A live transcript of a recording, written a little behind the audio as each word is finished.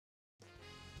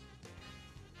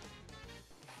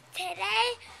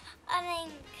Today I'm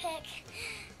going to cook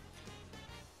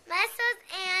mussels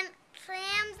and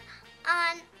clams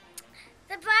on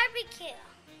the barbecue.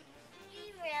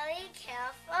 Be really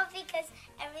careful because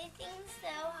everything's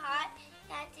so hot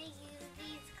you have to use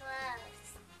these gloves.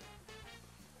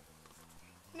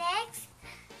 Next,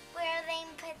 we're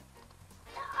going to put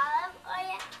the olive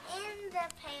oil in the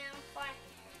pan for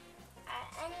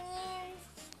our onions.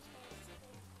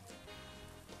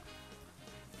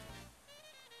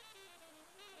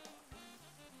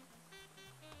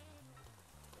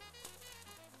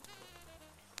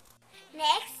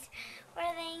 Next,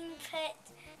 we're going to put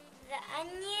the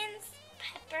onions,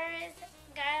 peppers,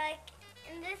 garlic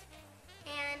in this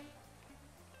pan.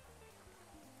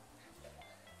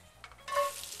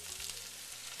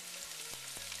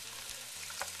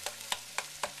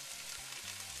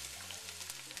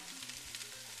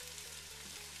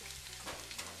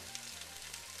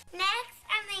 Next,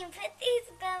 I'm going to put these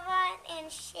gloves on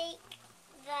and shake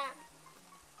them.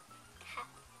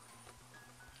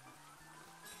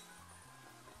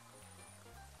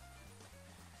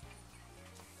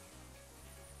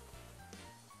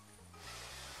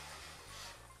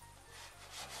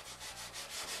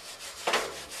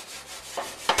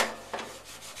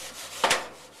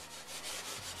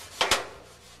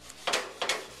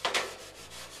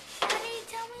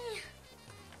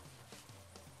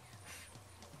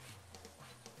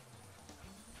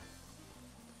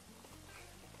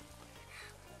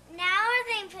 Now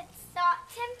we're going to put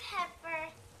salt and pepper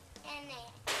in it.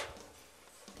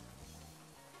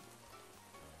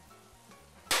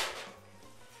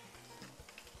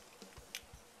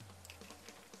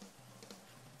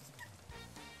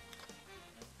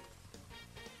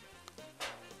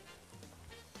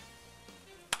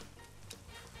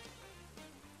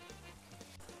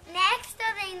 Next,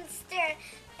 we're going to stir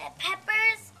the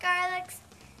peppers, garlics.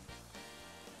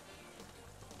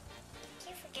 I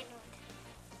keep forgetting what.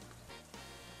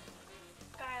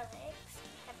 Garlics,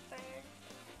 peppers,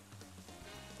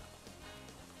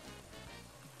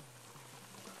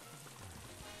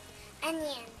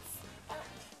 onions.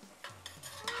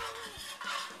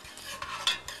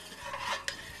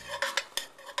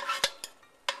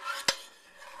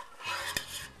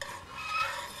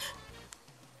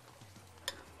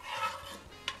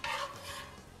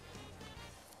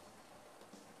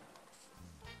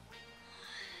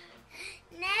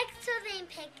 Next, we'll then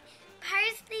pick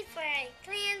parsley for our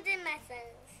clams and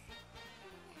mussels.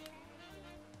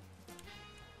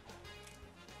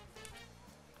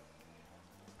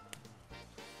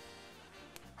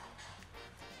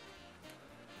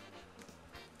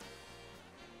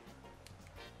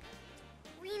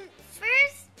 We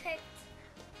first put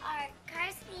our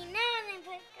parsley, now then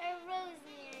put our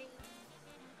rosemary.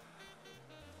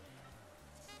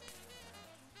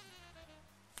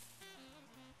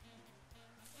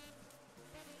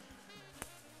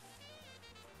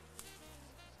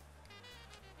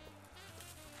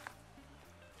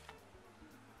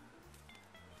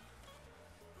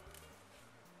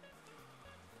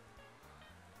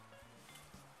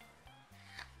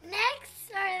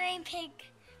 Next, we're going to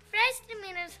pick fresh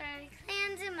tomatoes for our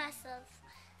clams and mussels.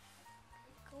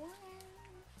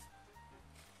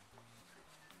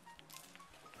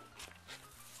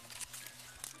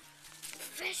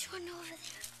 Fresh one over there.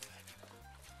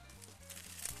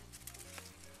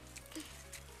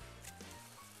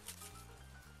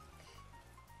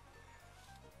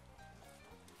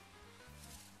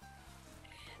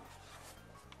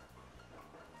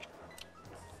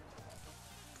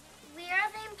 We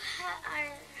are going to put our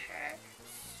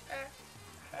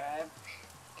herb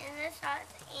in the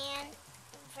sauce and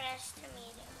fresh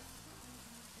tomatoes.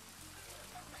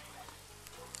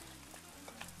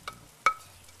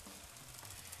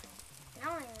 Now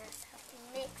I'm going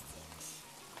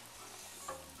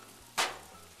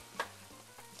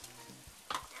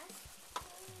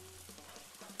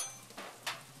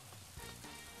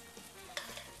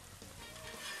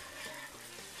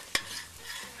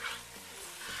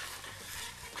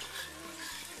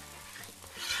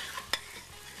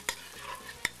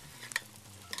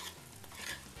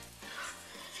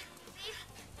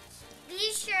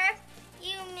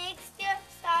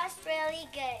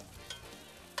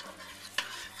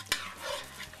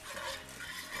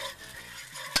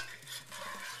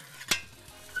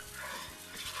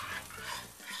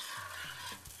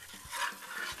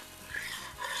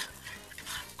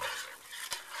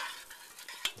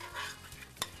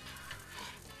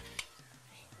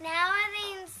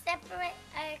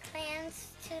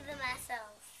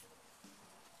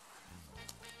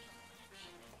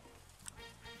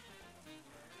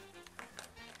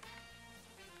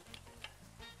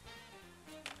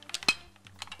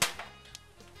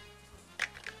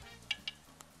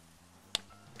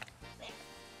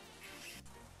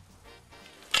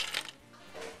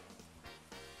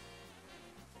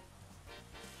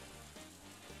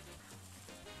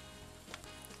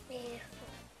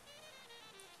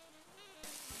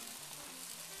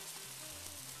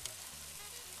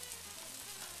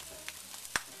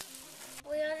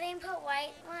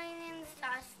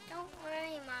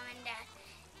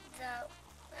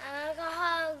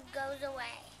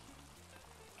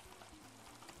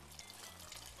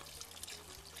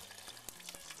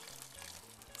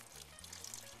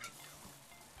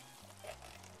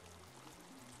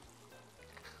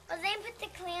the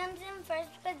clams in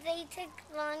first, but they took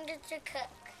longer to cook.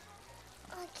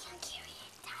 Oh, I can't carry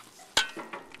it, Daddy.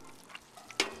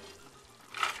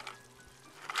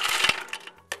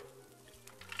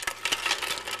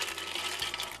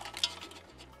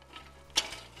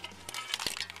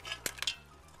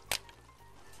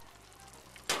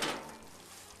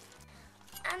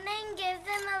 And then give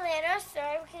them a little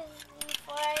stir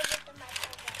before I get the mussels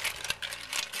out.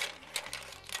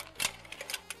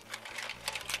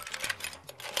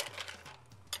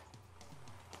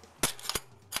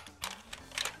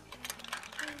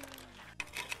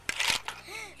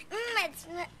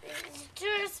 It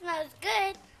sure smells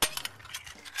good.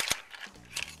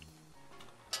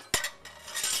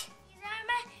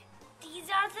 These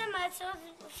are the mussels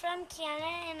from Canada,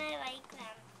 and I like them.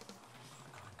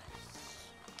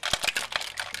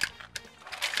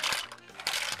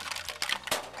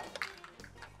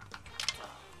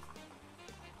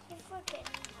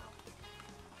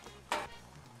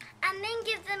 And then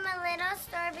give them a little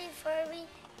stir before we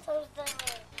close the lid.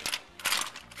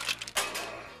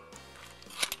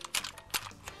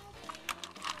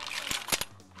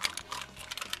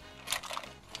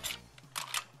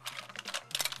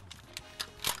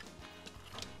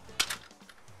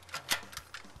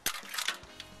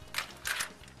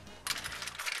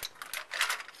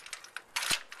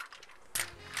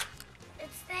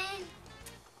 It's then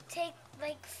take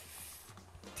like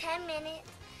 10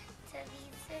 minutes to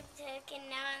these are cook, and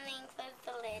now I'm going to close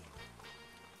the lid.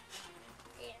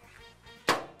 There.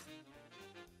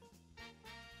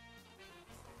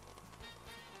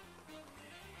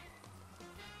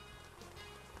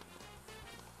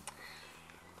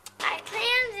 My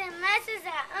clams and mussels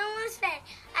are almost ready.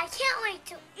 I can't wait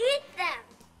to eat them.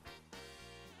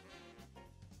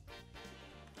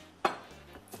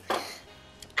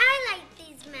 I like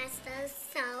these mussels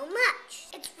so much.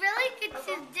 It's really good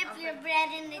to dip your bread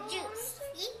in the juice.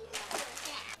 See?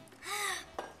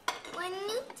 When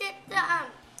you dip the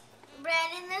bread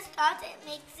in the sauce, it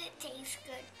makes it taste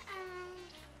good.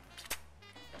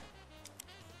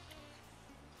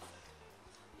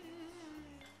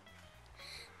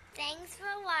 Thanks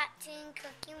for watching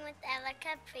Cooking with Ella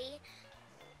Capri.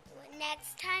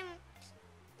 Next time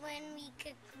when we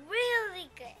cook really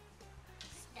good.